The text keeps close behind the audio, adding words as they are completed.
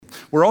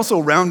We're also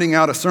rounding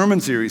out a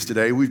sermon series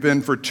today. We've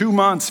been for 2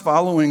 months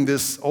following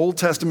this Old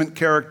Testament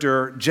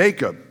character,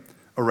 Jacob,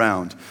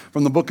 around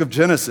from the book of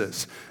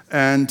Genesis.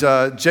 And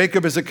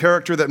Jacob is a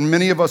character that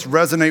many of us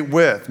resonate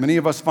with. Many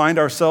of us find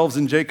ourselves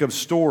in Jacob's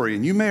story.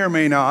 And you may or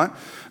may not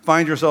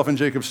find yourself in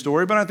Jacob's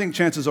story, but I think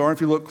chances are,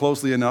 if you look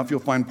closely enough, you'll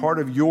find part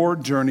of your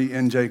journey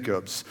in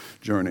Jacob's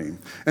journey.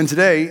 And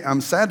today,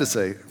 I'm sad to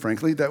say,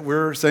 frankly, that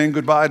we're saying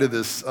goodbye to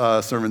this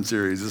sermon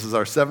series. This is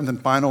our 7th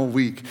and final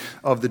week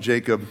of the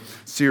Jacob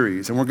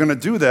series. And we're going to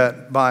do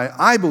that by,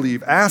 I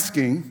believe,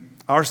 asking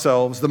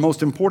ourselves the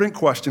most important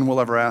question we'll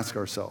ever ask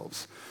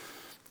ourselves.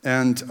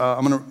 And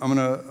I'm going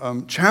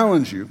to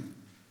challenge you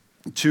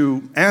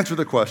to answer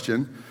the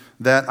question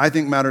that I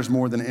think matters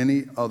more than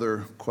any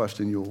other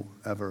question you'll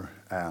ever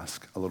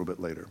ask a little bit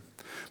later.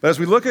 But as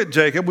we look at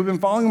Jacob, we've been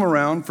following him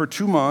around for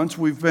 2 months.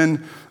 We've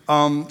been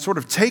sort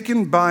of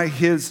taken by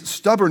his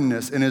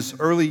stubbornness in his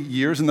early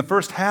years. In the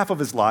first half of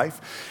his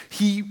life,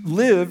 he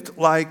lived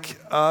like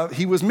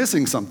he was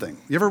missing something.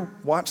 You ever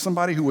watch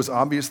somebody who was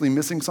obviously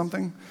missing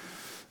something?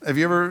 Have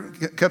you ever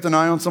kept an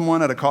eye on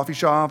someone at a coffee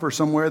shop or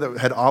somewhere that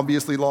had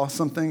obviously lost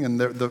something, and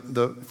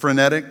the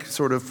frenetic,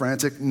 sort of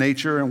frantic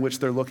nature in which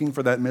they're looking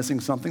for that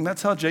missing something?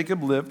 That's how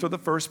Jacob lived for the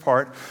first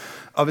part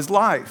of his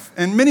life.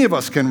 And many of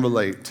us can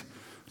relate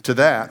to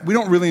that. We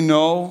don't really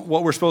know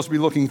what we're supposed to be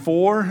looking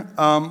for.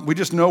 We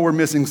just know we're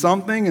missing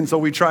something, and so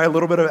we try a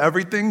little bit of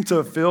everything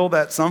to fill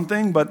that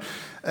something, but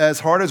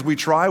as hard as we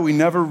try, we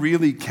never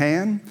really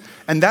can.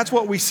 And that's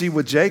what we see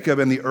with Jacob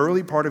in the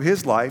early part of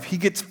his life. He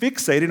gets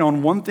fixated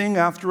on one thing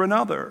after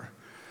another.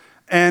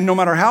 And no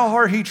matter how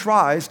hard he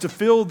tries to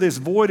fill this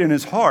void in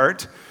his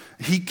heart,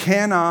 he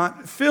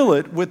cannot fill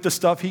it with the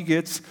stuff he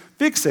gets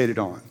fixated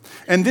on.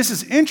 And this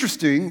is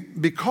interesting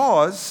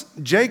because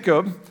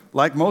Jacob,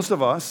 like most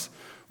of us,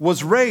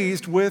 was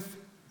raised with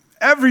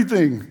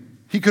everything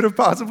he could have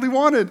possibly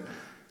wanted.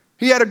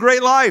 He had a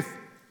great life,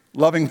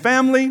 loving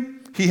family.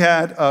 He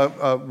had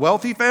a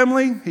wealthy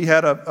family. He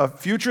had a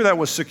future that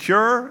was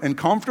secure and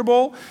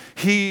comfortable.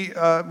 He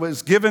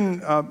was given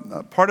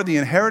part of the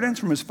inheritance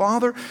from his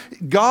father.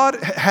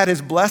 God had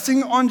his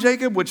blessing on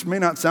Jacob, which may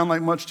not sound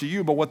like much to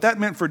you, but what that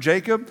meant for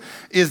Jacob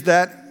is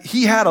that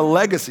he had a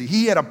legacy.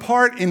 He had a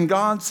part in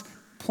God's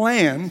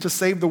plan to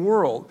save the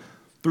world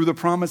through the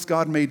promise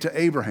God made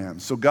to Abraham.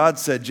 So God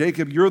said,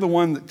 Jacob, you're the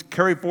one that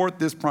carry forth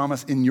this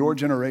promise in your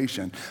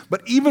generation.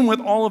 But even with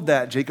all of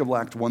that, Jacob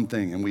lacked one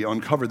thing, and we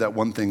uncovered that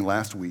one thing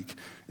last week.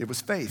 It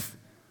was faith.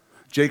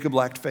 Jacob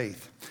lacked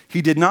faith.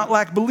 He did not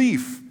lack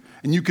belief.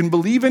 And you can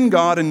believe in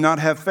God and not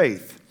have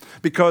faith,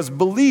 because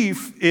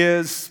belief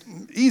is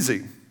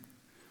easy.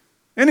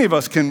 Any of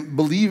us can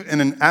believe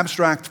in an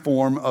abstract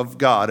form of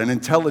God, an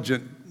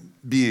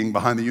intelligent being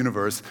behind the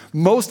universe.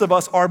 Most of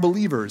us are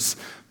believers.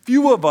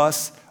 Few of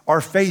us are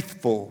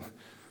faithful.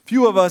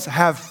 Few of us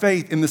have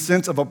faith in the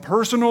sense of a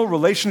personal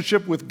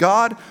relationship with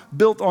God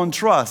built on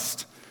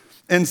trust.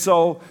 And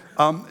so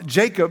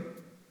Jacob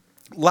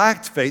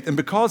lacked faith, and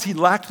because he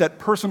lacked that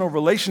personal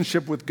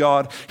relationship with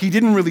God, he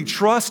didn't really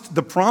trust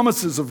the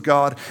promises of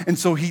God, and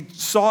so he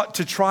sought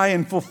to try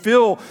and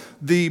fulfill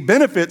the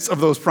benefits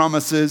of those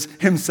promises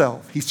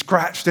himself. He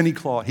scratched and he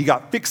clawed. He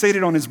got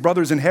fixated on his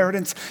brother's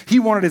inheritance. He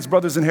wanted his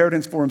brother's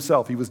inheritance for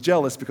himself. He was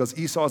jealous because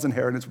Esau's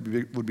inheritance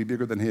would be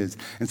bigger than his,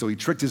 and so he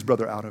tricked his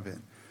brother out of it.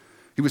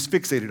 He was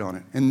fixated on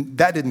it, and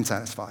that didn't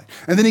satisfy.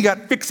 And then he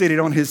got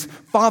fixated on his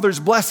father's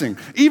blessing.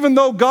 Even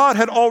though God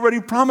had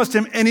already promised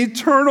him an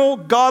eternal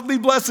godly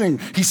blessing,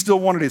 he still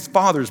wanted his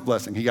father's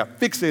blessing. He got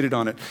fixated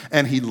on it,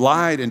 and he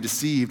lied and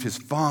deceived his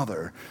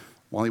father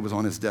while he was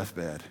on his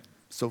deathbed.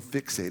 So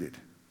fixated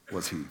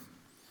was he.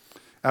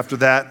 After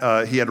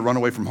that, he had to run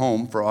away from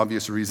home for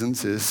obvious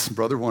reasons. His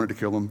brother wanted to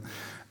kill him,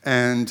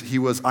 and he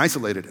was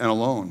isolated and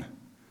alone.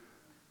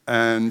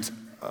 And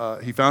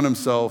he found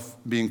himself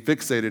being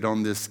fixated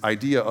on this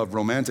idea of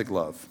romantic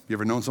love. You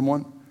ever known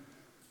someone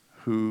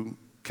who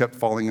kept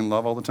falling in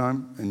love all the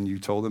time, and you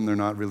told them they're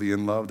not really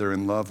in love? They're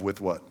in love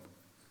with what?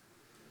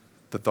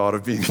 The thought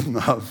of being in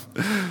love.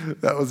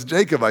 That was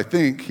Jacob, I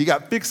think. He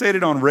got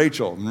fixated on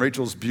Rachel and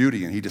Rachel's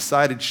beauty, and he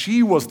decided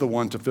she was the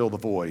one to fill the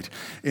void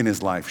in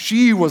his life.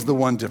 She was the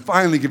one to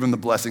finally give him the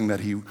blessing that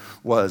he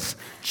was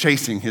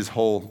chasing his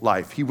whole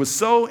life. He was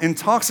so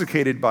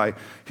intoxicated by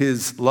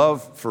his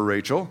love for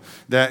Rachel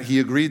that he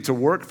agreed to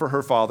work for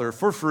her father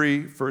for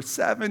free for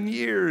 7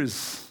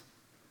 years,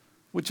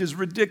 which is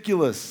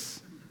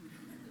ridiculous.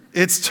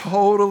 It's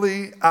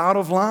totally out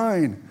of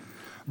line.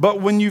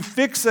 But when you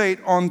fixate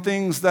on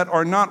things that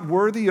are not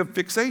worthy of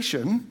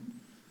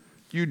fixation,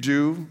 you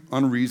do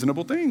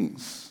unreasonable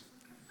things.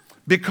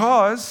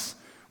 Because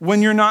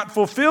when you're not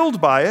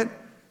fulfilled by it,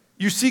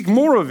 you seek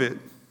more of it.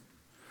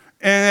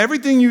 And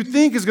everything you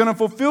think is going to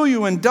fulfill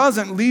you and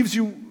doesn't leaves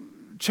you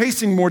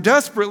chasing more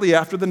desperately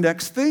after the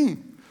next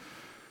thing.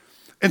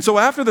 And so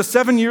after the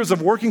 7 years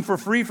of working for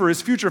free for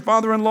his future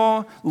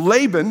father-in-law,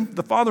 Laban,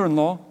 the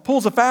father-in-law,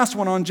 pulls a fast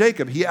one on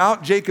Jacob. He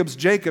out-Jacobs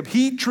Jacob.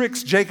 He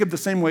tricks Jacob the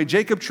same way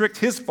Jacob tricked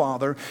his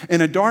father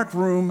in a dark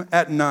room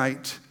at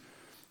night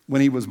when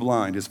he was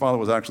blind. His father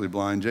was actually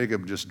blind.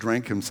 Jacob just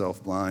drank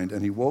himself blind,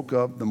 and he woke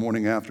up the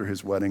morning after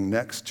his wedding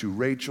next to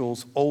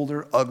Rachel's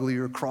older,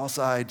 uglier,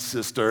 cross-eyed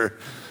sister,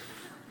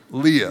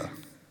 Leah.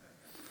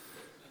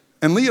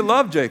 And Leah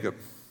loved Jacob,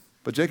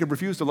 but Jacob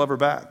refused to love her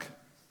back.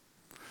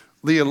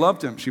 Leah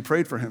loved him. She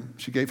prayed for him.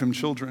 She gave him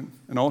children,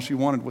 and all she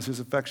wanted was his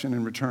affection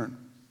in return.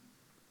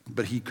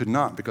 But he could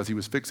not because he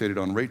was fixated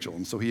on Rachel,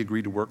 and so he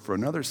agreed to work for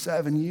another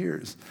 7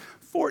 years.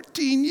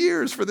 14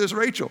 years for this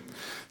Rachel.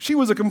 She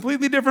was a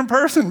completely different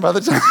person by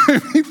the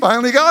time he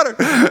finally got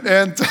her.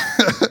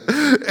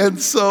 And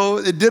so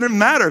it didn't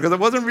matter because it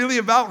wasn't really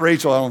about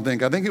Rachel, I don't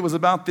think. I think it was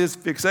about this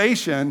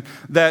fixation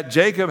that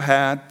Jacob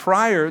had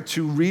prior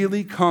to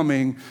really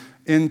coming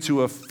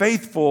into a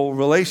faithful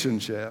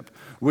relationship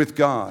with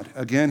God.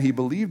 Again, he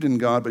believed in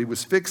God, but he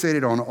was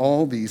fixated on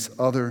all these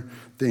other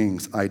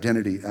things: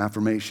 identity,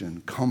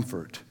 affirmation,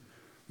 comfort,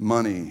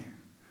 money,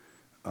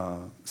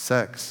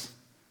 sex.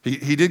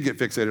 He did get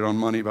fixated on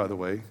money, by the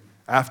way,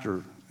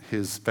 after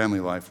his family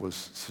life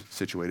was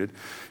situated.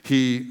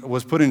 He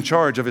was put in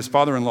charge of his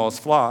father-in-law's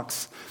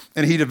flocks,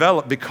 and he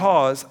developed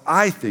because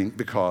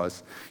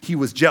he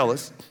was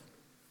jealous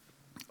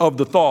of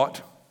the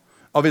thought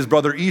of his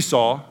brother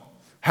Esau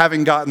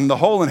having gotten the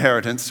whole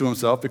inheritance to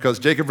himself because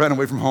Jacob ran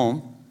away from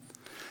home.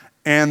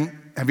 And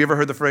have you ever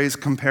heard the phrase,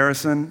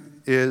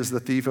 comparison is the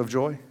thief of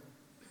joy?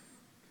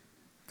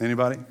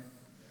 Anybody?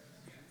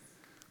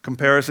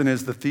 Comparison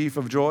is the thief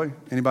of joy.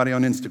 Anybody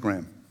on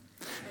Instagram?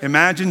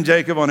 Imagine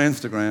Jacob on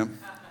Instagram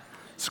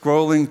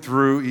scrolling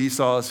through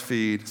Esau's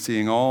feed,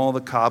 seeing all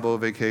the Cabo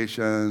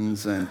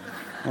vacations and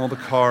all the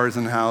cars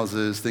and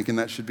houses, thinking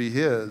that should be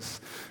his.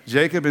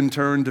 Jacob, in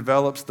turn,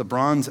 develops the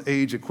Bronze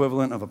Age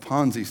equivalent of a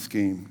Ponzi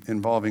scheme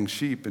involving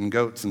sheep and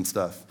goats and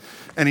stuff.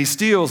 And he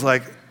steals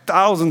like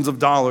thousands of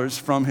dollars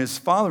from his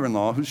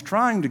father-in-law who's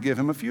trying to give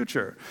him a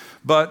future.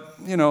 But,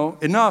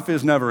 enough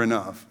is never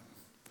enough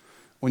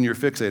when you're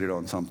fixated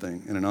on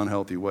something in an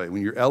unhealthy way,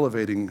 when you're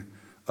elevating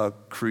a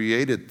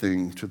created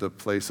thing to the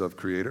place of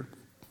creator.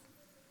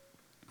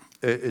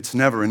 It's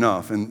never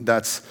enough, and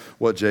that's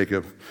what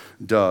Jacob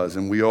does,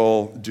 and we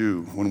all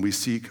do when we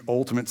seek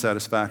ultimate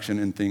satisfaction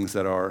in things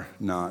that are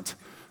not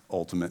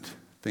ultimate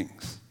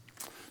things.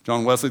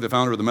 John Wesley, the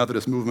founder of the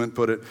Methodist movement,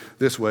 put it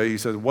this way. He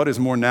said, "What is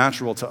more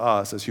natural to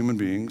us as human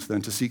beings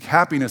than to seek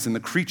happiness in the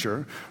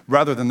creature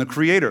rather than the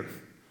creator?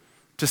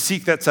 To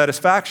seek that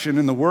satisfaction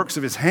in the works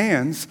of his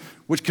hands,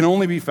 which can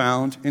only be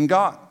found in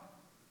God."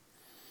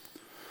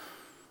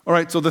 All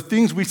right, so the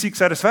things we seek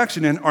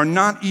satisfaction in are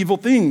not evil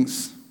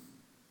things.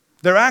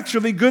 They're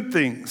actually good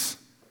things.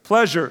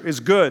 Pleasure is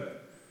good.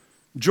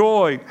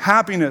 Joy,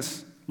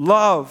 happiness,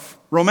 love,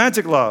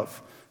 romantic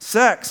love,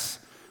 sex,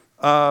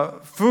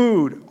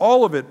 food,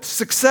 all of it,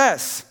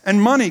 success,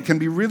 and money can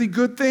be really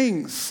good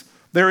things.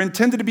 They're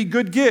intended to be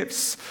good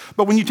gifts.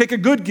 But when you take a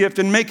good gift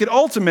and make it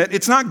ultimate,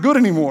 it's not good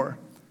anymore.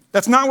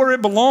 That's not where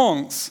it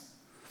belongs.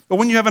 But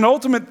when you have an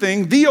ultimate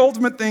thing, the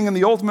ultimate thing in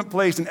the ultimate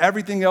place, and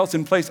everything else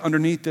in place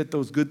underneath it,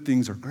 those good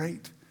things are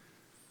great.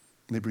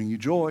 They bring you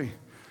joy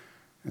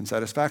and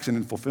satisfaction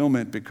and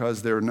fulfillment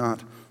because they're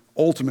not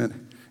ultimate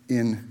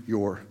in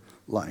your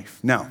life.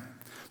 Now,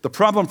 the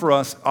problem for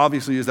us,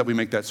 obviously, is that we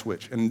make that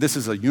switch. And this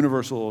is a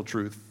universal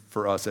truth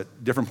for us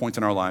at different points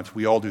in our lives.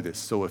 We all do this.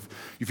 So if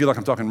you feel like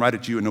I'm talking right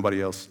at you and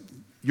nobody else,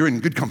 you're in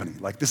good company.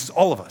 Like, this is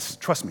all of us.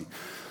 Trust me.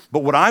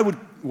 But what I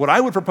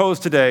would propose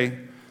today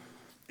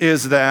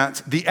is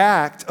that the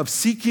act of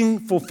seeking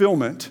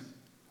fulfillment,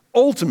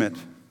 ultimate,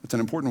 that's an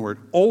important word,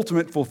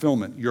 ultimate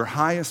fulfillment, your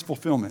highest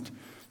fulfillment,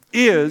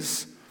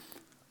 is,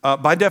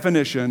 by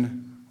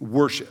definition,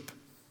 worship.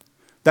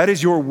 That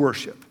is your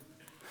worship.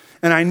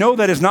 And I know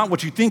that is not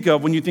what you think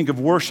of when you think of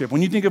worship.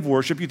 When you think of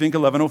worship, you think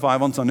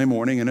 11:05 on Sunday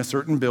morning in a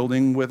certain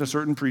building with a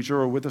certain preacher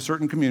or with a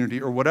certain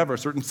community or whatever, a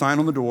certain sign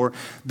on the door.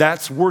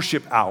 That's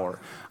worship hour.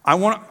 I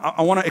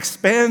want to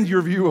expand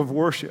your view of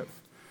worship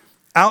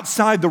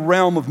outside the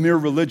realm of mere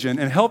religion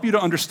and help you to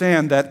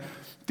understand that,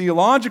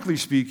 theologically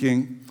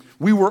speaking,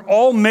 we were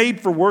all made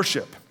for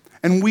worship,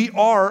 and we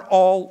are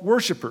all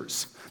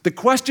worshipers. The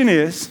question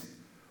is,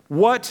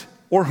 what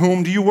or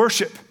whom do you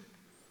worship?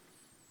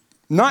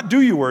 Not do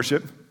you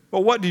worship,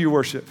 but what do you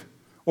worship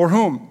or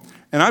whom?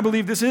 And I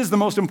believe this is the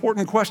most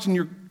important question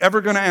you're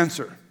ever going to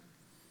answer.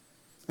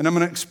 And I'm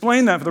going to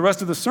explain that for the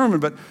rest of the sermon,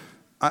 but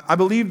I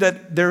believe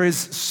that there is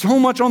so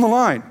much on the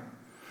line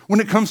when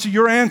it comes to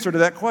your answer to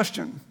that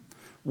question.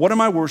 What am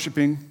I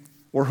worshiping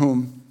or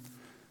whom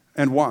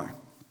and why?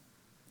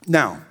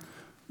 Now,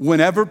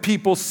 whenever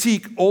people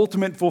seek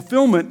ultimate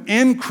fulfillment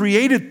in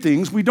created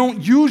things, we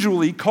don't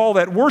usually call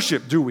that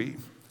worship, do we?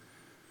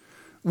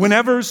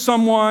 Whenever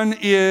someone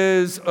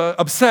is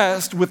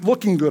obsessed with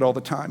looking good all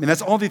the time, and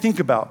that's all they think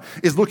about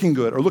is looking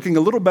good or looking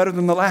a little better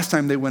than the last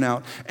time they went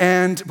out,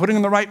 and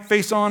putting the right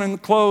face on and the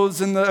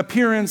clothes and the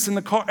appearance and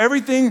the car,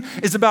 everything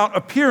is about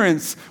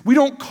appearance. We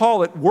don't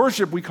call it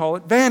worship, we call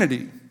it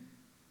vanity,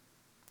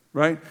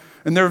 right?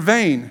 And they're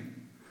vain.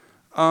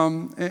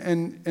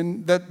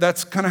 And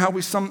that's kind of how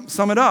we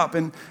sum it up.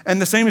 And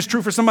the same is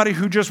true for somebody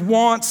who just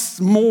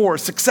wants more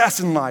success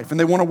in life, and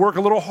they want to work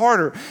a little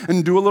harder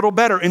and do a little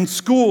better in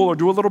school or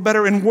do a little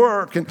better in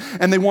work,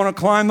 and they want to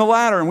climb the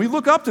ladder. And we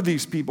look up to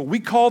these people. We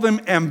call them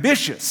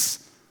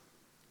ambitious.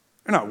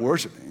 They're not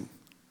worshiping.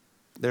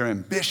 They're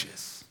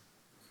ambitious.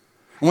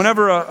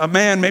 Whenever a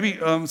man, maybe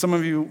some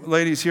of you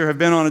ladies here have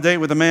been on a date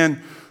with a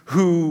man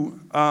who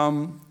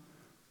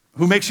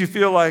makes you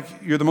feel like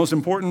you're the most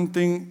important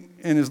thing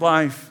in his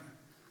life,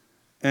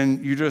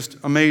 and you're just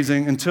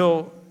amazing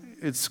until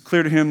it's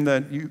clear to him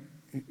that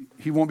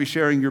he won't be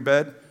sharing your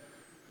bed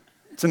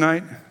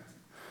tonight,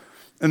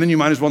 and then you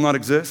might as well not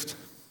exist.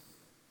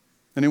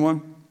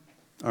 Anyone?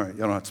 All right,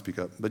 y'all don't have to speak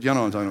up, but y'all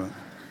know what I'm talking about.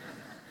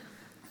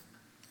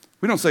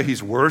 We don't say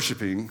he's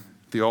worshiping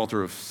the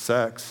altar of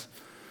sex.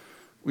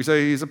 We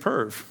say he's a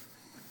perv.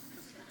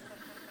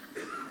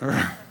 Or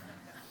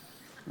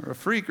a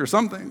freak or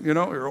something,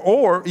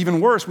 or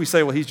even worse, we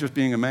say, well, he's just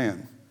being a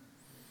man.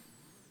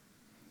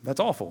 That's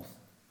awful,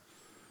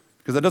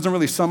 because that doesn't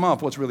really sum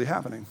up what's really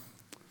happening.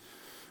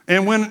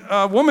 And when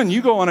a woman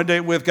you go on a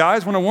date with,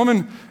 guys, when a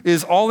woman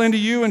is all into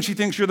you and she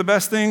thinks you're the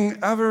best thing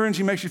ever and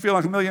she makes you feel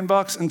like $1 million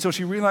until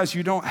she realizes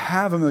you don't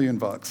have $1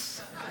 million.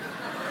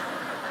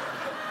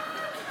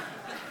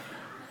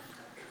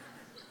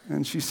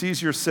 And she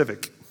sees your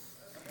Civic.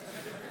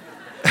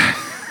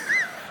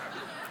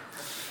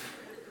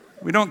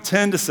 We don't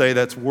tend to say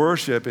that's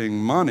worshiping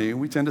money.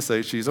 We tend to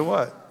say she's a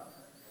what?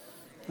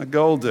 A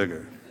gold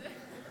digger.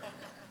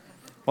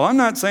 Well, I'm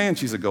not saying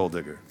she's a gold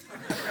digger.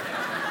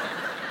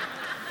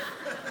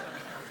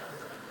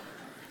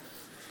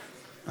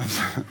 I'm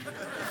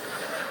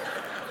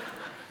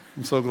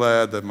so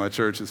glad that my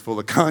church is full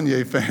of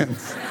Kanye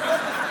fans.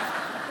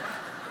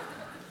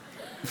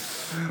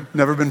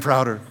 Never been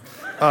prouder.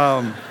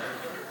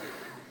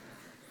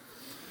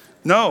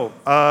 No,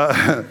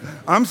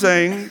 I'm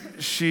saying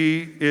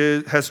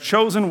she has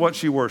chosen what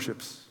she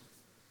worships.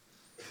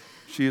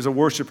 She is a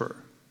worshiper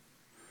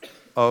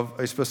of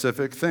a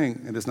specific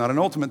thing. It is not an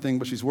ultimate thing,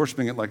 but she's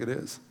worshiping it like it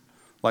is,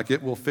 like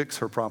it will fix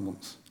her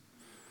problems.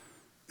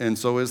 And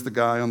so is the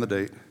guy on the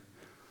date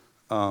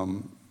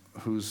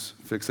who's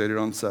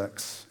fixated on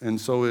sex. And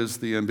so is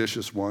the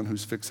ambitious one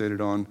who's fixated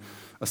on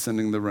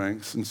ascending the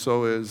ranks. And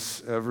so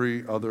is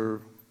every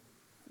other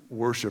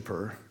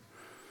worshiper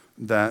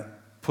that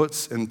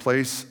puts in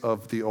place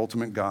of the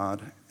ultimate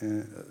God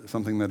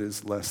something that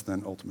is less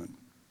than ultimate.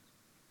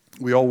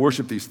 We all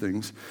worship these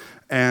things,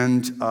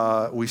 and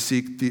we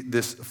seek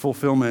this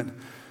fulfillment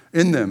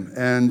in them.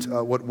 And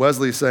what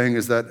Wesley is saying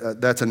is that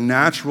that's a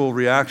natural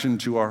reaction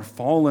to our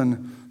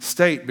fallen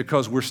state,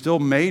 because we're still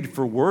made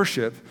for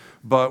worship,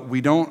 but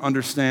we don't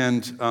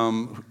understand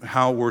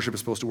how worship is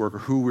supposed to work or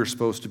who we're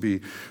supposed to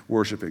be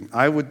worshiping.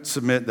 I would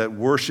submit that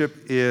worship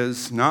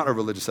is not a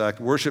religious act.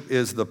 Worship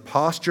is the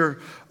posture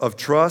of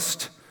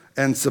trust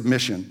and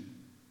submission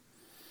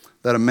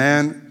that a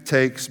man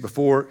takes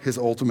before his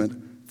ultimate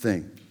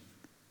thing.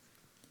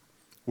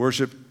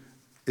 Worship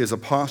is a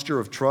posture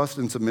of trust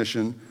and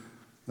submission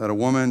that a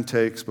woman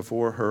takes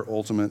before her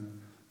ultimate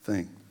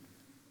thing.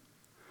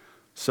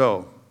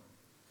 So,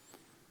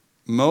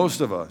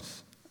 most of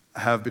us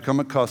have become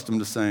accustomed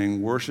to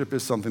saying worship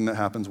is something that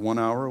happens 1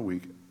 hour a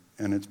week,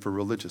 and it's for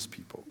religious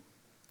people.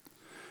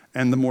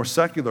 And the more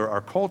secular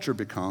our culture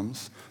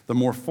becomes, the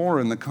more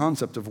foreign the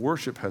concept of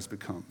worship has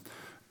become.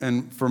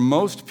 And for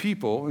most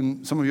people,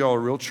 and some of y'all are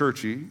real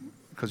churchy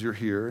because you're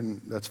here,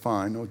 and that's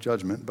fine, no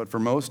judgment, but for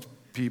most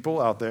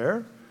people out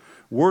there,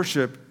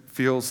 worship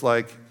feels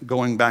like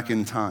going back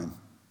in time.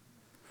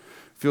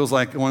 Feels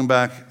like going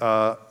back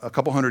a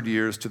couple hundred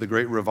years to the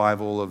great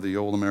revival of the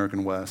old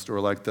American West,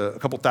 or like a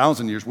couple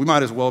thousand years. We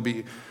might as well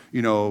be,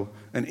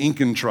 an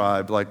Incan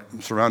tribe, like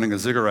surrounding a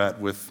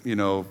ziggurat with,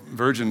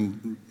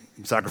 virgin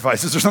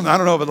sacrifices or something. I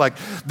don't know, but like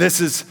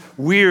this is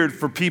weird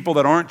for people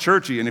that aren't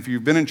churchy. And if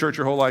you've been in church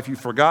your whole life,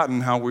 you've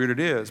forgotten how weird it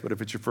is. But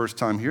if it's your first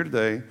time here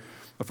today,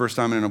 the first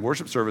time in a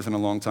worship service in a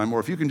long time, or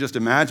if you can just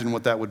imagine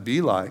what that would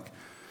be like,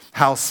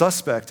 how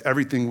suspect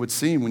everything would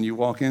seem when you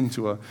walk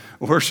into a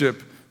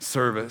worship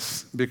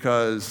service,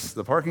 because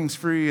the parking's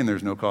free and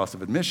there's no cost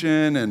of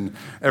admission and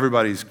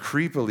everybody's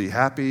creepily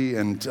happy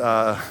and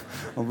a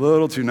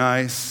little too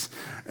nice,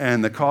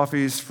 and the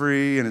coffee's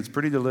free and it's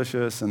pretty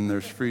delicious, and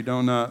there's free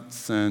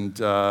donuts, and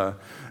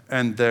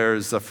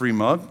there's a free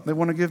mug they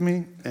want to give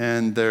me,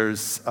 and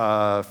there's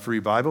a free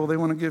Bible they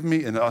want to give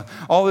me, and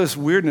all this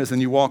weirdness. And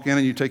you walk in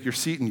and you take your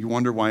seat and you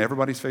wonder why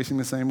everybody's facing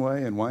the same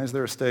way, and why is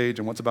there a stage,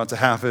 and what's about to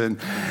happen.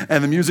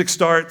 And the music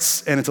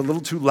starts and it's a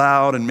little too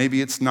loud, and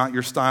maybe it's not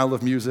your style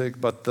of music,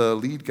 but the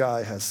lead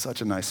guy has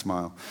such a nice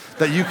smile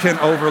that you can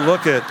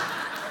overlook it.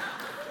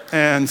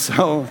 And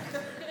so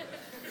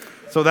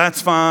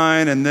that's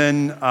fine. And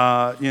then,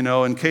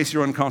 in case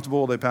you're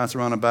uncomfortable, they pass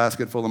around a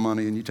basket full of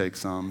money and you take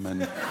some and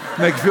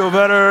make you feel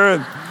better.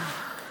 And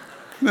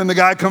then the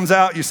guy comes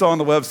out you saw on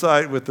the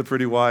website with the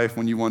pretty wife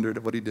when you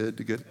wondered what he did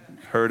to get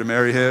her to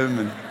marry him.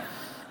 And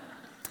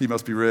he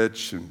must be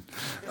rich. And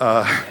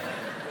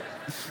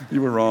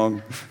you were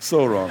wrong,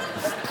 so wrong.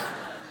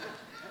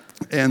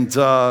 And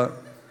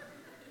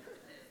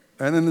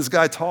then this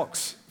guy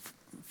talks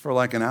for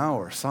like an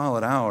hour,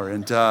 solid hour,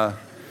 and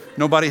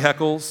nobody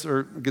heckles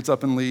or gets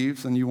up and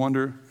leaves, and you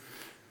wonder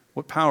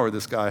what power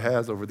this guy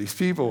has over these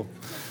people.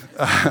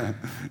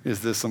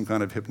 Is this some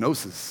kind of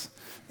hypnosis?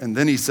 And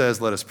then he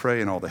says, let us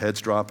pray, and all the heads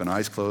drop and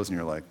eyes close, and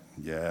you're like,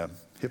 yeah,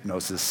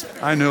 hypnosis.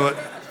 I knew it.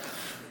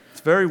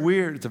 It's very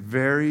weird. It's a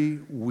very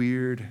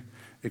weird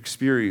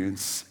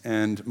experience,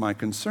 and my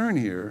concern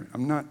here,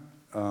 I'm not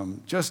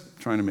just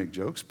trying to make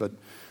jokes, but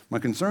my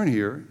concern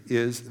here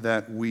is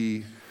that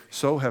we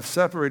so have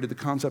separated the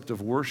concept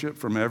of worship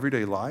from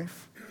everyday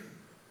life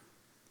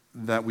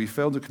that we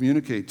fail to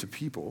communicate to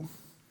people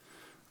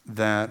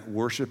that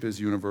worship is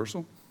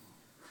universal.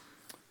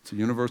 It's a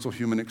universal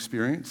human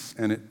experience,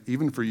 and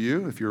even for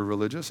you, if you're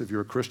religious, if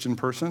you're a Christian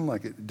person,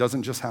 like it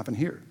doesn't just happen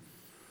here.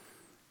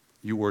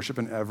 You worship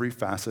in every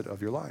facet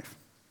of your life.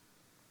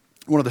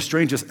 One of the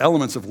strangest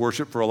elements of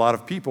worship for a lot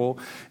of people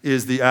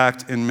is the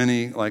act in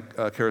many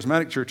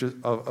charismatic churches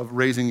of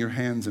raising your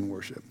hands in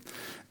worship.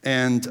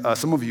 And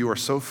some of you are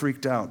so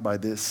freaked out by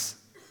this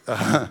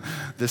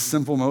this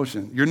simple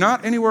motion. You're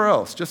not anywhere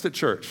else, just at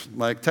church.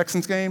 Like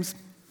Texans games,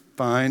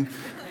 fine.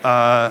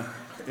 Aggie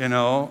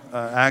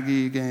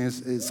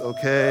games is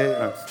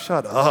okay.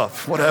 Shut up,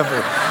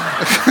 whatever.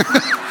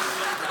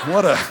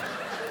 What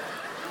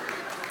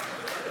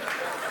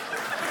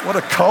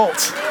a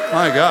cult.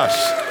 My gosh.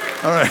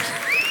 All right.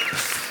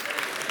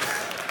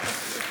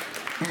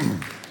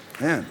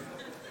 Man.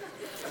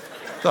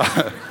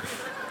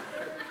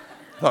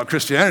 Thought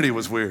Christianity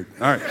was weird.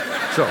 All right.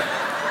 So.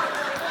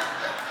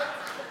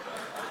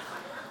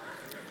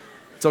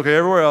 It's okay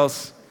everywhere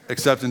else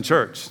except in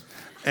church.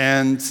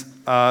 And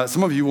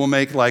some of you will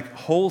make like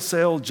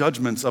wholesale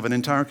judgments of an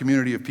entire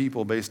community of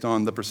people based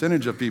on the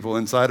percentage of people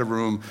inside a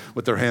room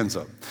with their hands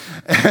up.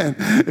 And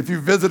if you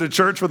visit a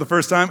church for the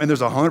first time and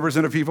there's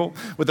 100% of people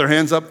with their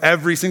hands up,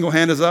 every single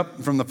hand is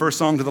up from the first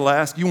song to the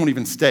last, you won't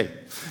even stay.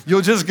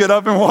 You'll just get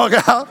up and walk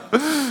out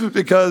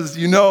because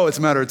you know it's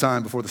a matter of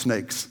time before the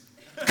snakes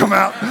come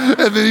out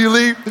and then you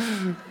leave.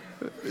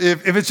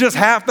 If it's just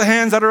half the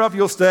hands that are up,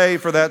 you'll stay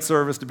for that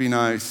service to be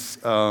nice,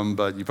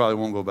 but you probably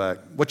won't go back.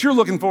 What you're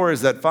looking for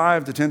is that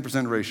 5 to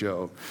 10%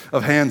 ratio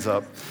of hands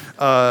up.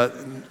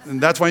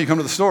 And that's why you come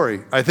to the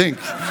story, I think,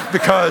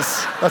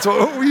 because that's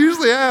what we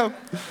usually have.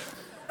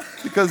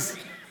 Because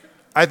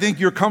I think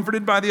you're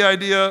comforted by the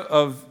idea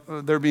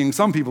of there being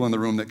some people in the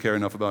room that care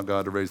enough about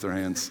God to raise their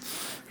hands,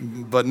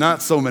 but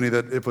not so many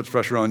that it puts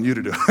pressure on you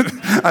to do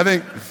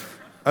it.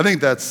 I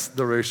think that's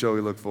the ratio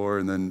we look for,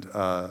 and then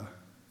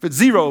if it's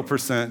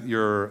 0%,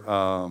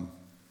 you're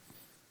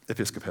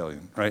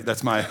Episcopalian, right?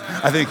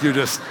 I think you're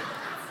just,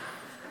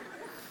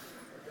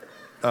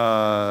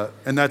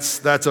 and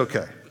that's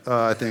okay.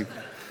 I think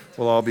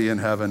we'll all be in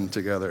heaven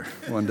together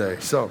one day.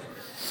 So,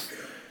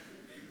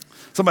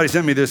 somebody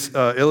sent me this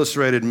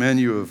illustrated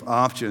menu of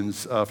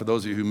options for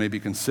those of you who may be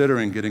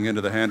considering getting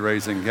into the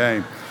hand-raising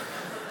game.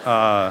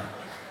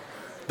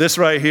 This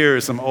right here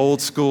is some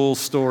old school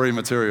story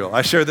material.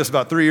 I shared this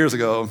about 3 years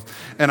ago,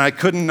 and I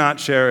could not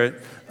share it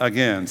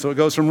again. So it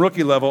goes from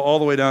rookie level all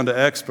the way down to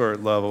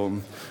expert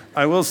level.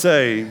 I will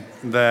say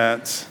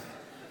that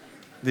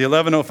the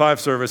 11:05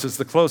 service is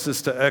the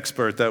closest to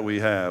expert that we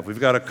have. We've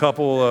got a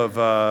couple of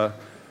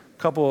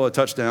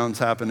touchdowns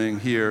happening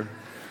here,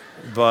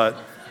 but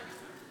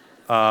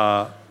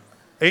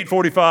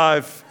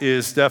 8:45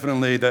 is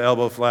definitely the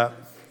elbow flap,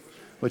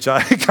 which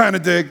I kind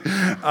of dig,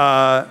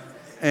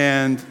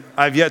 and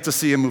I've yet to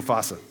see a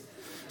Mufasa.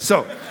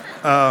 So,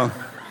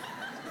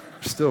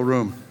 still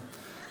room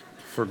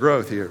for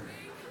growth here.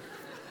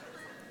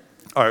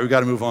 All right, we got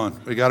to move on.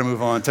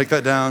 Take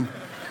that down.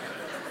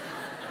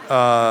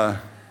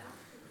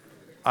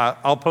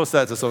 I'll post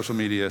that to social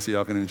media so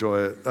y'all can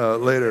enjoy it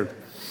later.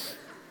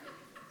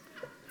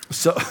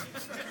 So,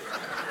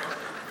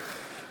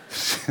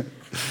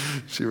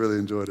 she really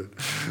enjoyed it.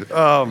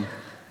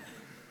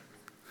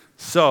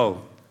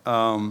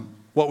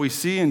 What we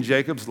see in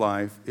Jacob's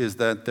life is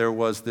that there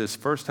was this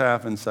first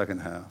half and second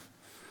half.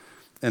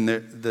 And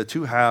the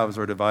two halves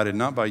are divided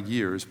not by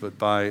years, but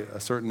by a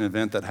certain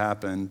event that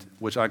happened,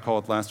 which I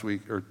called last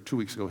week or 2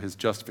 weeks ago his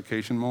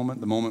justification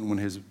moment, the moment when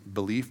his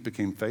belief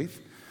became faith.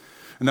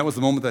 And that was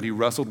the moment that he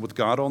wrestled with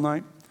God all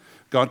night.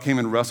 God came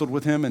and wrestled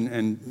with him,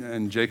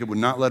 and Jacob would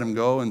not let him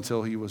go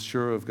until he was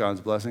sure of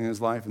God's blessing in his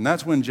life. And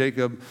that's when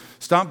Jacob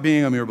stopped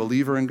being a mere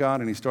believer in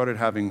God, and he started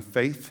having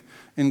faith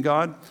in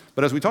God.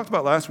 But as we talked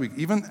about last week,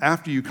 even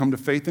after you come to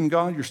faith in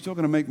God, you're still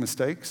going to make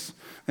mistakes.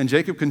 And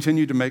Jacob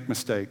continued to make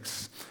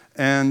mistakes.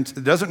 And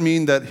it doesn't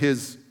mean that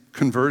his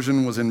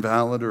conversion was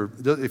invalid, or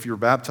if you're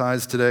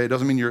baptized today, it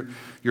doesn't mean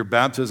your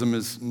baptism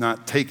is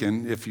not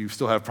taken if you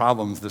still have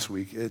problems this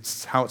week.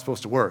 It's how it's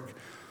supposed to work.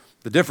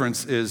 The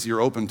difference is you're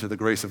open to the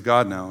grace of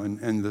God now,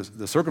 and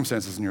the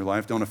circumstances in your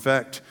life don't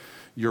affect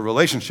your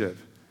relationship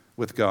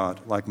with God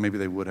like maybe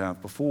they would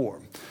have before.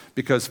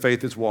 Because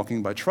faith is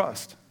walking by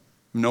trust,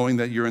 knowing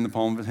that you're in the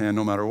palm of his hand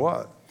no matter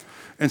what.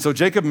 And so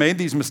Jacob made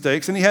these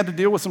mistakes, and he had to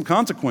deal with some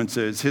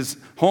consequences. His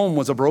home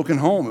was a broken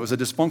home. It was a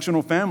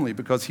dysfunctional family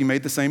because he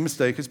made the same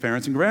mistake his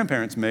parents and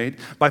grandparents made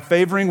by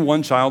favoring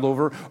one child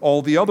over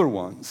all the other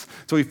ones.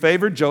 So he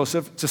favored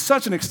Joseph to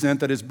such an extent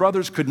that his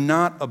brothers could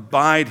not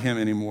abide him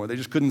anymore. They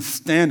just couldn't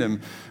stand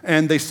him,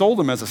 and they sold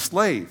him as a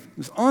slave. It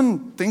was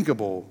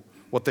unthinkable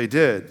what they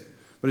did,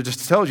 but it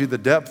just tells you the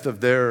depth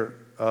of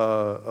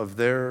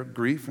their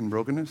grief and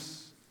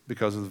brokenness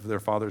because of their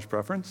father's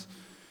preference.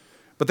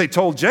 But they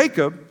told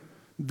Jacob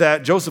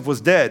that Joseph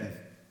was dead,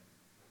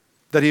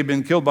 that he had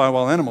been killed by a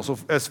wild animal. So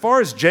as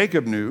far as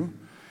Jacob knew,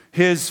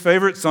 his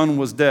favorite son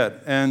was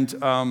dead, and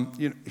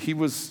he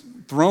was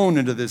thrown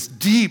into this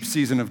deep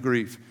season of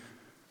grief.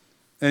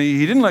 And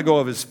he didn't let go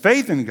of his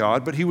faith in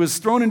God, but he was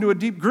thrown into a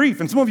deep grief.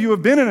 And some of you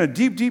have been in a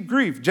deep, deep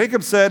grief.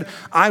 Jacob said,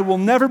 I will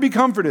never be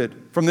comforted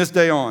from this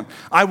day on.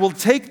 I will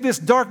take this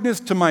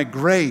darkness to my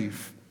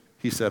grave,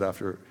 he said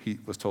after he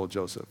was told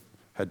Joseph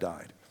had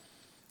died.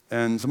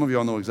 And some of you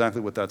all know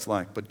exactly what that's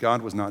like, but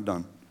God was not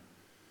done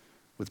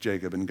with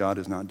Jacob, and God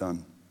is not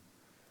done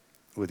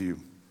with you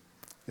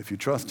if you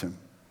trust him.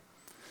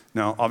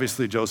 Now,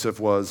 obviously,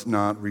 Joseph was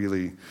not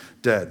really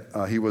dead.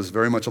 He was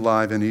very much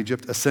alive in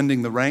Egypt,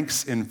 ascending the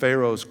ranks in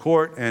Pharaoh's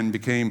court and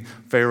became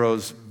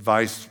Pharaoh's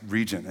vice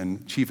regent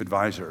and chief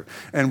advisor.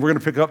 And we're going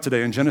to pick up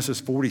today in Genesis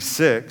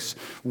 46,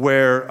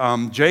 where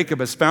Jacob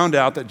has found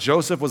out that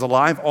Joseph was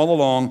alive all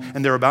along,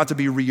 and they're about to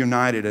be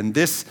reunited. And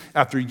this,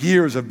 after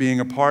years of being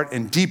apart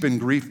and deep in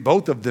grief,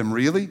 both of them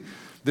really,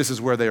 this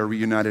is where they are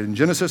reunited. In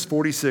Genesis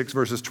 46,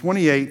 verses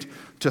 28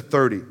 to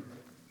 30.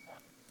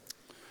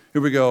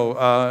 Here we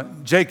go.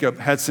 Jacob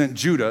had sent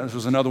Judah, this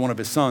was another one of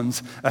his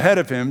sons, ahead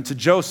of him to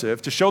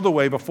Joseph to show the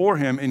way before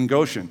him in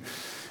Goshen.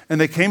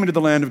 And they came into the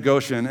land of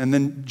Goshen, and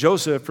then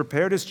Joseph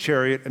prepared his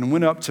chariot and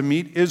went up to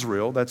meet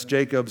Israel, that's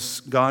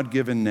Jacob's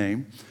God-given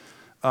name,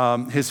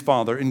 his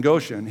father, in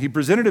Goshen. He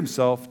presented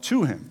himself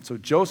to him. So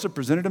Joseph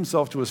presented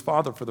himself to his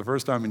father for the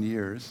first time in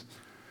years,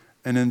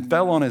 and then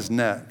fell on his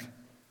neck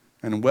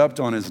and wept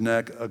on his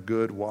neck a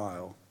good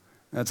while.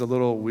 That's a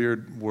little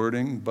weird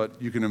wording,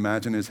 but you can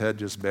imagine his head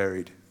just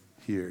buried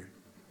here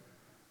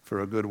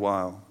for a good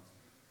while.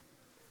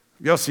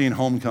 Y'all seen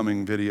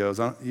homecoming videos,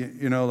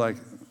 like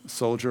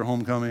soldier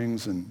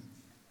homecomings and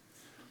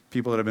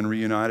people that have been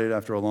reunited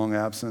after a long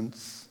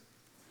absence?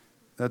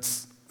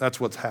 That's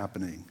what's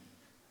happening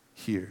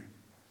here.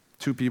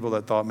 Two people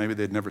that thought maybe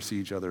they'd never see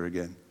each other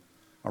again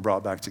are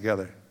brought back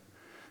together.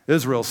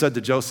 Israel said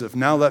to Joseph,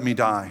 now let me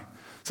die,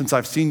 since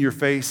I've seen your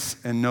face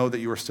and know that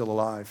you are still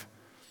alive.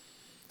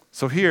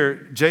 So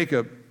here,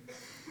 Jacob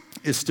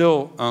is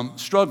still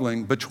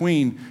struggling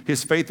between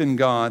his faith in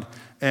God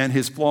and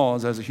his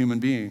flaws as a human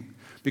being,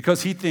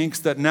 because he thinks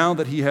that now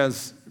that he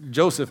has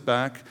Joseph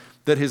back,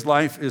 that his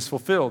life is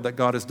fulfilled, that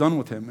God is done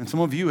with him. And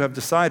some of you have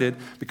decided,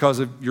 because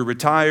of you're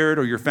retired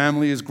or your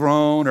family is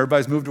grown, or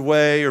everybody's moved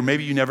away, or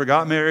maybe you never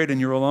got married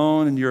and you're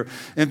alone and you're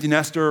empty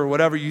nester or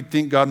whatever, you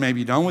think God may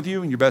be done with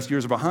you and your best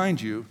years are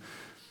behind you,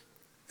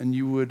 and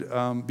you would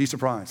be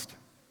surprised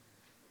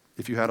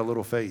if you had a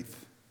little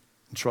faith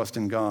and trust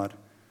in God,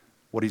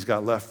 what he's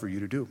got left for you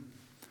to do.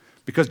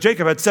 Because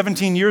Jacob had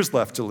 17 years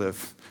left to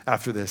live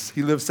after this.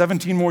 He lived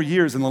 17 more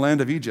years in the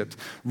land of Egypt,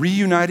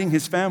 reuniting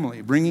his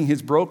family, bringing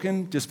his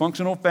broken,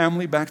 dysfunctional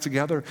family back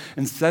together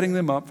and setting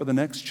them up for the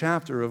next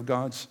chapter of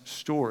God's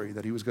story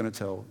that he was going to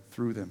tell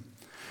through them.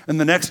 In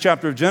the next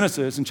chapter of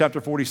Genesis, in chapter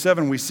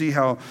 47, we see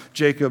how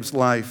Jacob's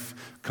life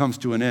comes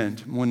to an end.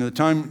 When the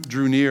time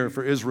drew near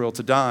for Israel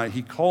to die,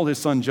 he called his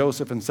son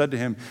Joseph and said to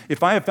him,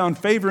 if I have found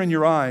favor in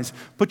your eyes,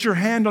 put your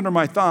hand under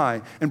my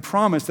thigh and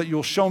promise that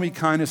you'll show me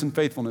kindness and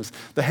faithfulness.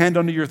 The hand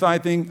under your thigh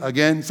thing,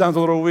 again, sounds a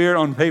little weird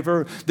on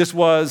paper. This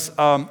was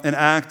an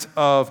act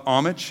of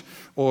homage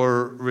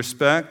or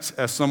respect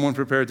as someone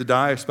prepared to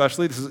die,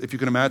 especially. This is, if you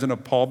can imagine, a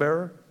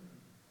pallbearer.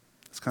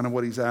 That's kind of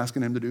what he's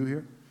asking him to do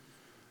here.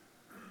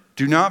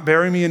 Do not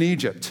bury me in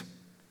Egypt,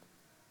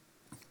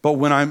 but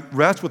when I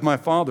rest with my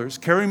fathers,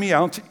 carry me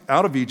out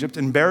of Egypt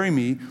and bury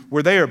me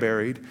where they are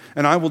buried,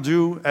 and I will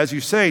do as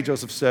you say,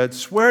 Joseph said.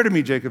 Swear to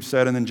me, Jacob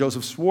said, and then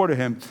Joseph swore to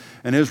him,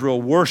 and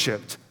Israel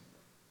worshipped.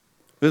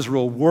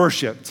 Israel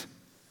worshipped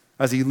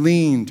as he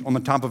leaned on the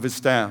top of his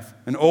staff.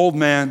 An old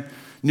man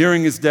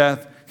nearing his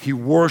death, he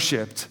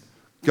worshipped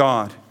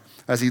God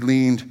as he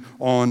leaned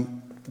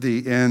on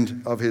the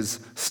end of his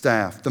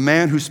staff. The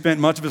man who spent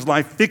much of his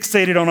life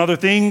fixated on other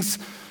things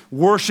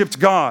worshipped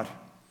God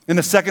in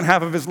the second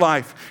half of his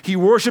life. He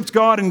worshiped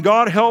God, and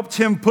God helped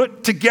him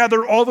put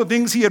together all the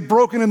things he had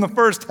broken in the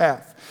first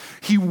half.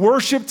 He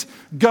worshiped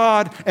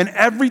God, and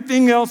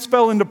everything else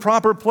fell into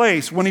proper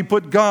place when he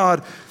put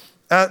God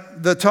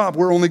at the top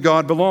where only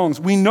God belongs.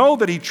 We know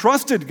that he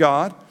trusted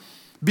God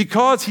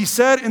because he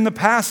said in the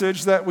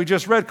passage that we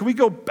just read, can we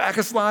go back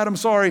a slide? I'm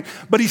sorry.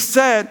 But he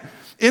said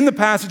in the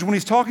passage when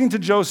he's talking to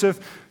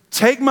Joseph,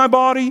 take my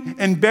body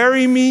and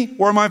bury me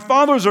where my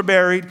fathers are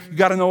buried. You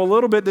got to know a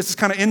little bit. This is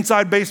kind of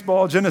inside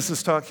baseball,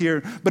 Genesis talk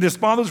here. But his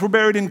fathers were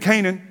buried in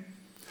Canaan,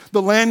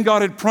 the land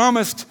God had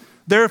promised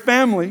their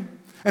family.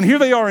 And here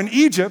they are in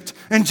Egypt,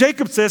 and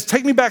Jacob says,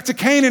 take me back to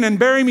Canaan and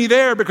bury me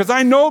there because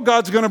I know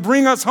God's going to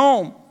bring us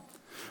home.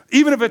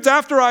 Even if it's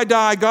after I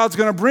die, God's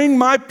going to bring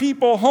my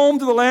people home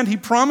to the land he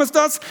promised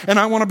us, and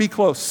I want to be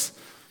close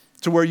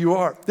to where you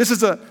are. This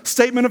is a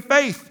statement of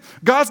faith.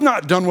 God's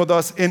not done with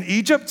us in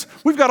Egypt.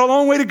 We've got a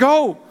long way to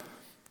go.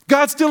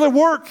 God's still at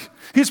work.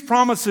 His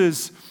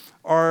promises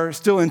are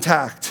still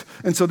intact.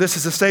 And so this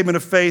is a statement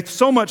of faith,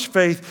 so much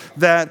faith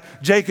that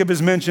Jacob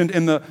is mentioned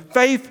in the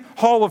Faith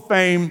Hall of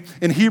Fame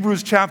in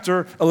Hebrews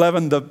chapter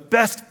 11, the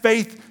best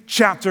faith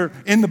chapter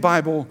in the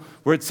Bible,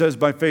 where it says,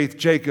 by faith,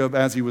 Jacob,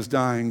 as he was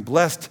dying,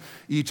 blessed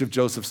each of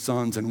Joseph's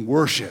sons and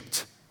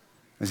worshiped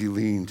as he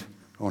leaned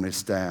on his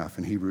staff.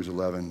 In Hebrews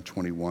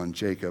 11:21,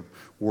 Jacob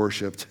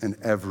worshiped, and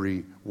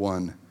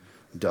everyone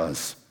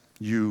does.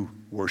 You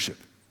worship.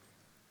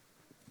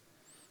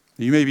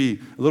 You may be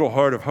a little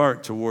hard of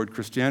heart toward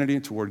Christianity,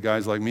 toward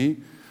guys like me,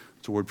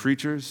 toward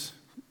preachers,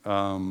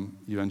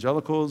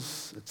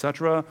 evangelicals,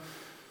 etc.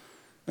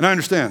 And I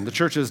understand the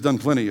church has done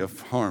plenty of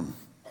harm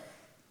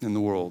in the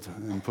world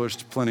and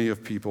pushed plenty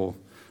of people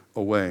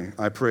away.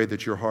 I pray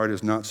that your heart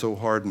is not so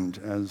hardened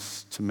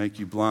as to make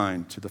you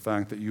blind to the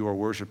fact that you are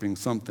worshiping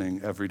something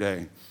every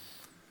day.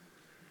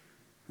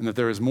 And that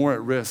there is more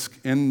at risk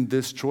in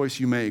this choice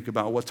you make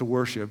about what to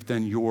worship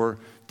than your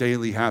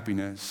daily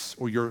happiness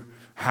or your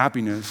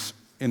happiness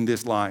in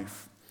this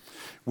life.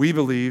 We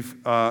believe,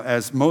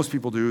 as most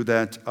people do,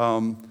 that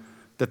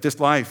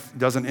this life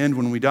doesn't end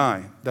when we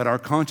die, that our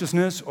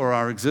consciousness or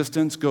our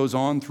existence goes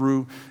on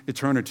through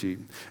eternity.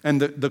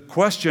 And the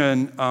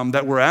question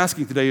that we're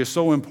asking today is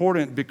so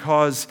important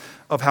because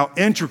of how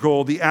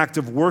integral the act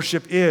of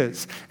worship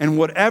is. And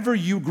whatever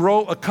you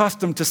grow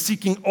accustomed to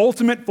seeking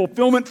ultimate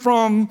fulfillment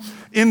from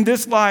in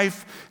this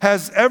life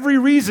has every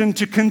reason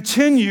to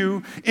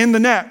continue in the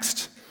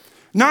next.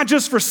 Not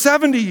just for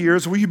 70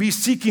 years will you be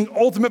seeking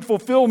ultimate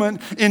fulfillment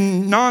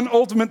in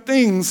non-ultimate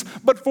things,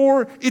 but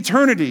for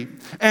eternity.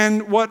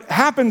 And what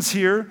happens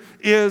here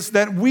is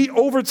that we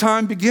over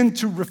time begin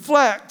to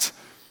reflect.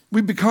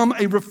 We become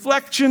a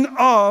reflection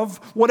of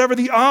whatever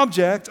the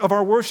object of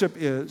our worship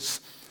is.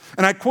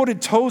 And I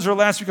quoted Tozer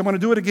last week. I'm going to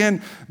do it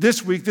again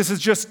this week. This is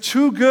just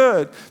too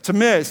good to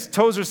miss.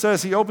 Tozer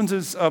says, he opens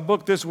his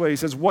book this way. He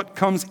says, what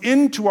comes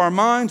into our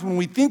minds when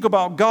we think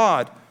about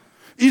God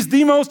is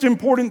the most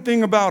important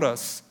thing about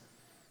us.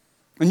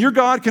 And your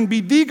God can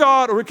be the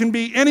God, or it can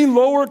be any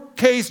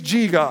lowercase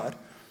g God.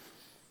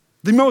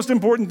 The most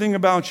important thing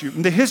about you.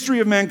 And the history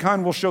of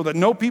mankind will show that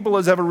no people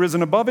has ever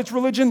risen above its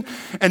religion,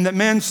 and that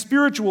man's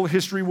spiritual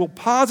history will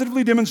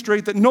positively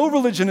demonstrate that no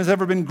religion has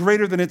ever been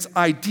greater than its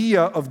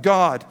idea of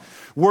God.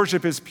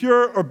 Worship is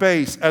pure or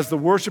base as the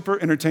worshiper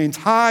entertains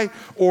high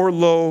or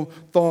low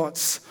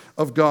thoughts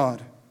of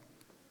God.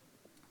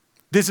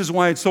 This is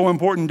why it's so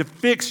important to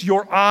fix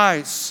your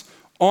eyes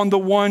on the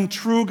one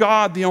true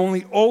God, the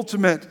only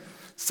ultimate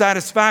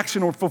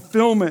satisfaction or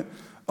fulfillment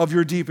of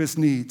your deepest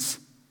needs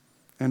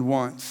and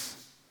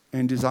wants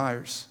and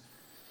desires.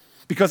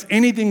 Because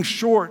anything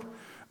short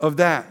of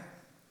that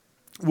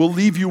will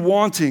leave you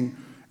wanting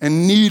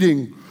and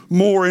needing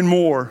more and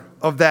more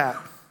of that.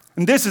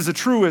 And this is a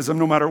truism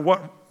no matter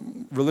what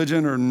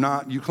religion or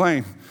not you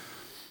claim.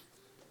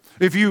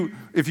 If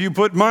you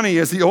put money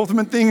as the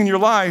ultimate thing in your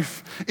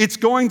life, it's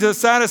going to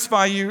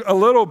satisfy you a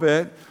little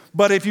bit.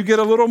 But if you get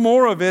a little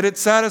more of it, it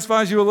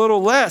satisfies you a little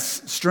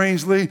less,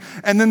 strangely.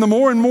 And then the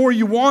more and more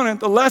you want it,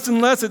 the less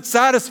and less it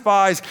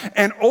satisfies.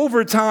 And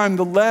over time,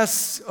 the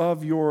less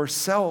of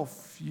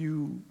yourself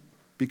you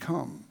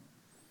become.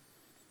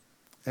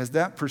 As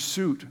that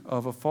pursuit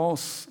of a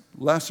false,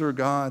 lesser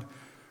God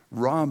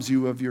robs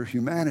you of your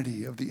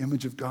humanity, of the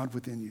image of God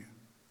within you.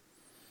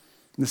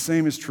 And the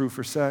same is true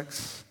for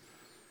sex.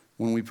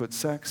 When we put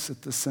sex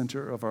at the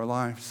center of our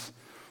lives,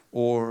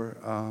 or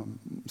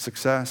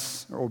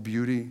success, or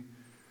beauty.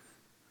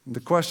 The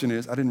question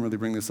is, I didn't really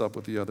bring this up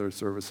with the other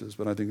services,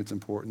 but I think it's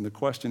important. The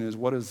question is,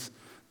 what does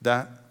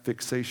that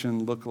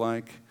fixation look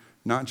like,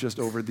 not just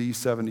over these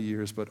 70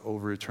 years, but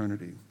over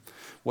eternity?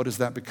 What does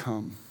that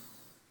become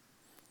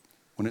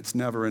when it's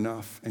never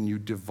enough and you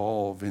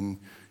devolve in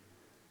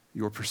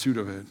your pursuit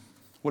of it?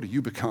 What do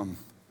you become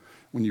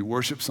when you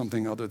worship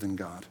something other than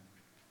God?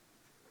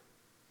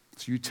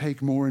 So you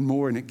take more and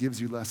more, and it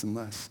gives you less and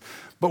less.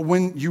 But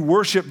when you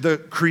worship the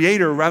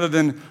Creator rather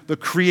than the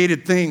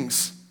created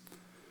things,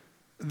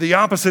 the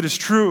opposite is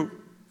true.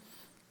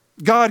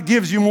 God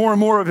gives you more and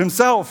more of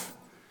Himself.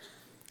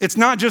 It's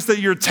not just that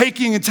you're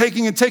taking and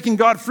taking and taking.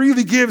 God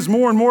freely gives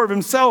more and more of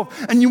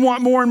Himself, and you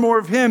want more and more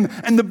of Him.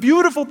 And the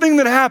beautiful thing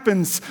that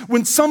happens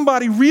when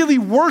somebody really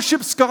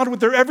worships God with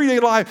their everyday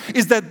life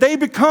is that they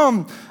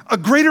become a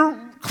greater,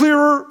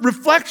 clearer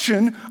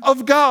reflection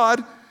of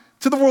God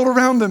to the world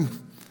around them.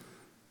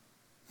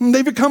 And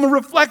they become a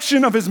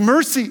reflection of His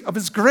mercy, of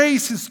His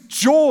grace, His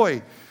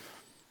joy.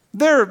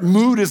 Their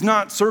mood is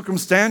not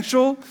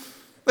circumstantial.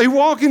 They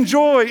walk in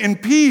joy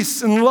and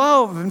peace and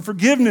love and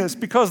forgiveness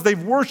because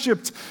they've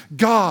worshiped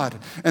God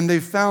and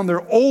they've found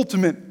their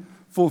ultimate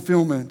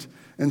fulfillment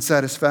and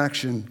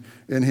satisfaction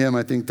in Him.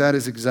 I think that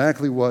is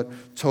exactly what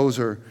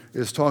Tozer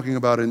is talking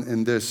about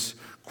in this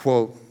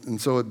quote. And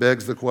so it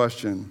begs the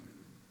question,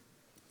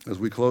 as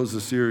we close the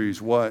series,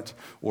 what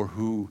or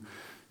who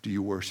do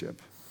you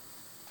worship?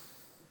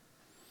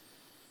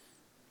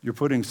 You're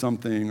putting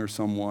something or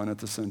someone at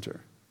the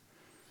center.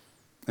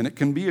 And it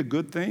can be a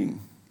good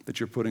thing that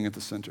you're putting at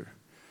the center.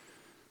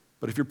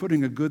 But if you're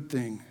putting a good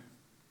thing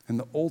in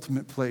the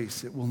ultimate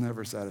place, it will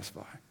never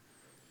satisfy.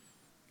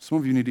 Some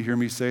of you need to hear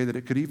me say that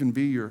it could even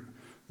be your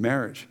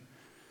marriage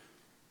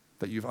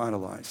that you've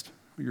idolized,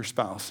 or your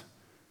spouse,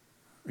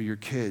 or your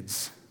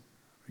kids,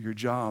 or your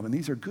job. And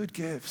these are good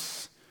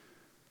gifts.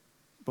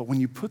 But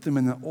when you put them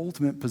in the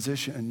ultimate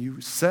position,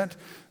 you set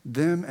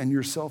them and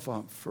yourself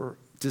up for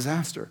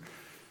disaster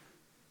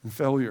and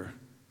failure.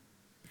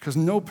 Because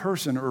no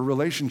person or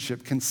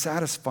relationship can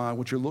satisfy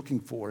what you're looking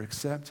for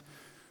except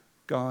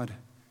God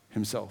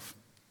himself.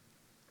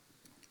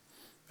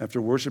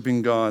 After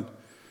worshiping God,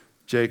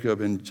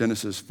 Jacob in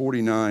Genesis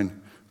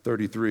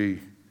 49:33,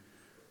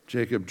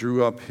 Jacob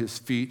drew up his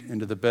feet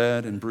into the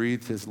bed and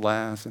breathed his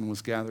last and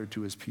was gathered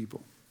to his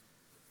people.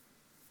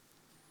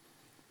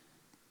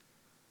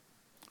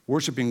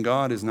 Worshiping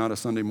God is not a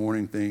Sunday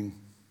morning thing.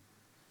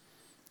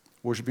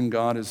 Worshiping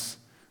God is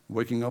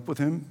waking up with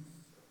him,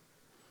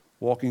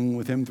 walking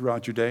with him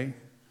throughout your day,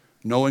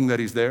 knowing that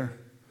he's there,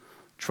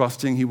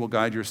 trusting he will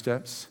guide your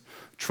steps,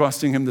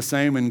 trusting him the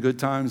same in good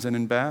times and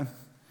in bad,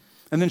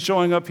 and then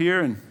showing up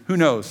here and who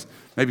knows,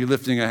 maybe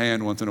lifting a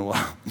hand once in a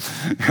while.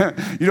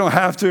 You don't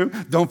have to.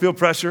 Don't feel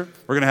pressure.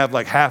 We're going to have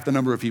like half the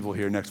number of people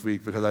here next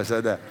week because I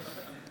said that.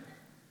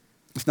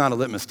 It's not a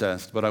litmus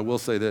test, but I will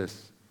say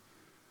this.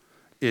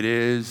 It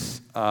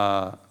is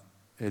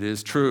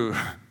true,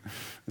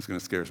 it's going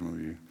to scare some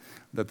of you,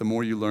 that the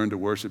more you learn to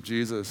worship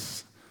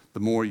Jesus, the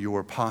more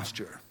your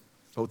posture,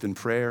 both in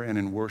prayer and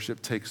in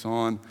worship, takes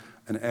on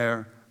an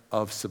air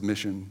of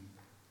submission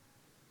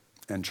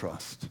and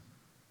trust.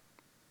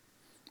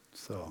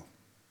 So,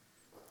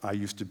 I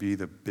used to be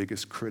the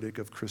biggest critic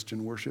of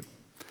Christian worship,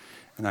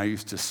 and I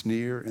used to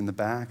sneer in the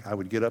back. I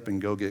would get up and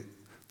go get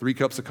 3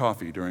 cups of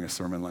coffee during a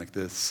sermon like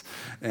this,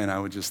 and I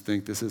would just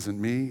think, this isn't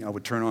me. I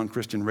would turn on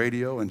Christian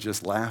radio and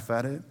just laugh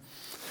at it.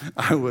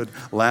 I would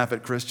laugh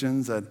at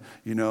Christians that,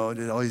 did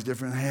all these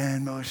different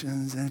hand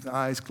motions and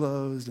eyes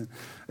closed, and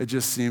it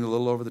just seemed a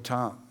little over the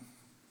top.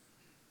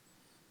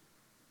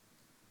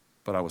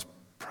 But I was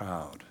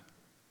proud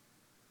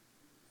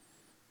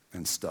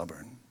and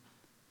stubborn.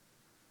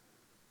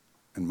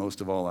 And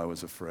most of all, I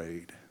was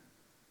afraid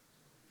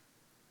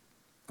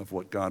of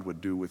what God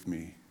would do with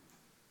me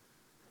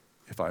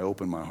if I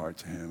opened my heart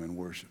to him and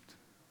worshiped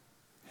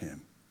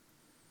him.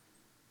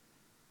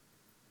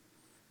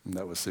 And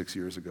that was 6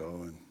 years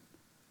ago, and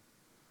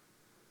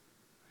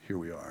here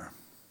we are.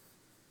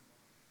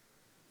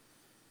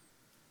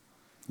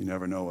 You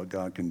never know what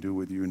God can do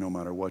with you, no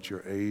matter what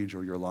your age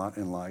or your lot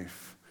in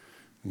life.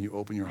 And you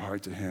open your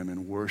heart to him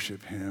and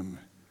worship him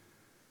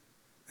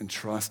and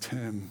trust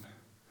him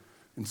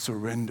and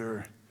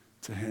surrender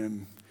to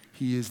him.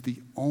 He is the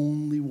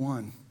only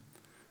one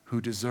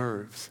who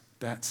deserves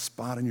that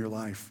spot in your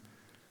life,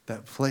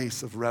 that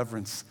place of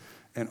reverence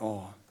and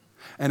awe.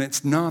 And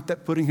it's not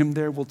that putting him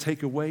there will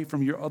take away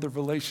from your other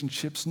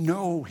relationships.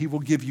 No, he will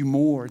give you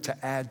more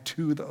to add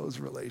to those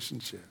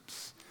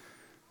relationships.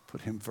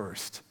 Put him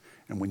first.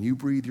 And when you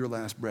breathe your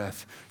last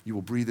breath, you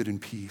will breathe it in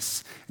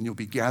peace. And you'll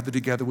be gathered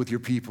together with your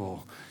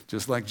people,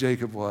 just like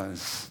Jacob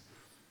was.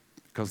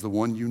 Because the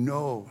one you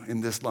know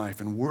in this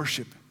life and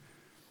worship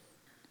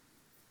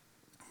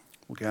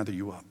will gather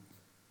you up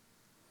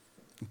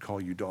and call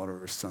you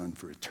daughter or son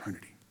for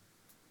eternity.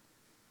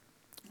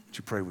 Would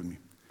you pray with me?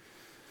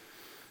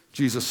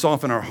 Jesus,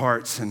 soften our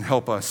hearts and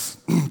help us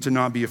to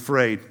not be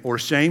afraid or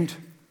ashamed,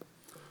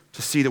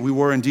 to see that we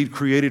were indeed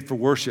created for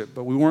worship,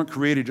 but we weren't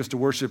created just to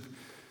worship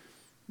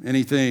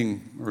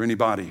anything or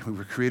anybody. We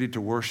were created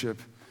to worship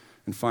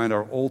and find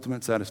our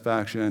ultimate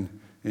satisfaction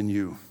in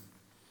you.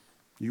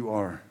 You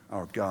are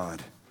our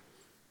God.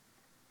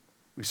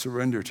 We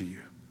surrender to you.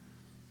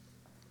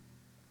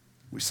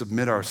 We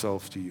submit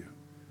ourselves to you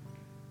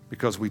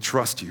because we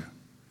trust you,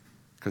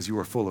 because you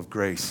are full of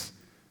grace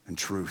and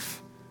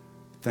truth.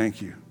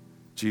 Thank you,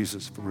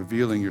 Jesus, for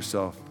revealing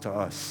yourself to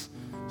us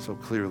so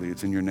clearly.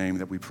 It's in your name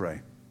that we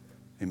pray.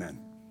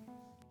 Amen.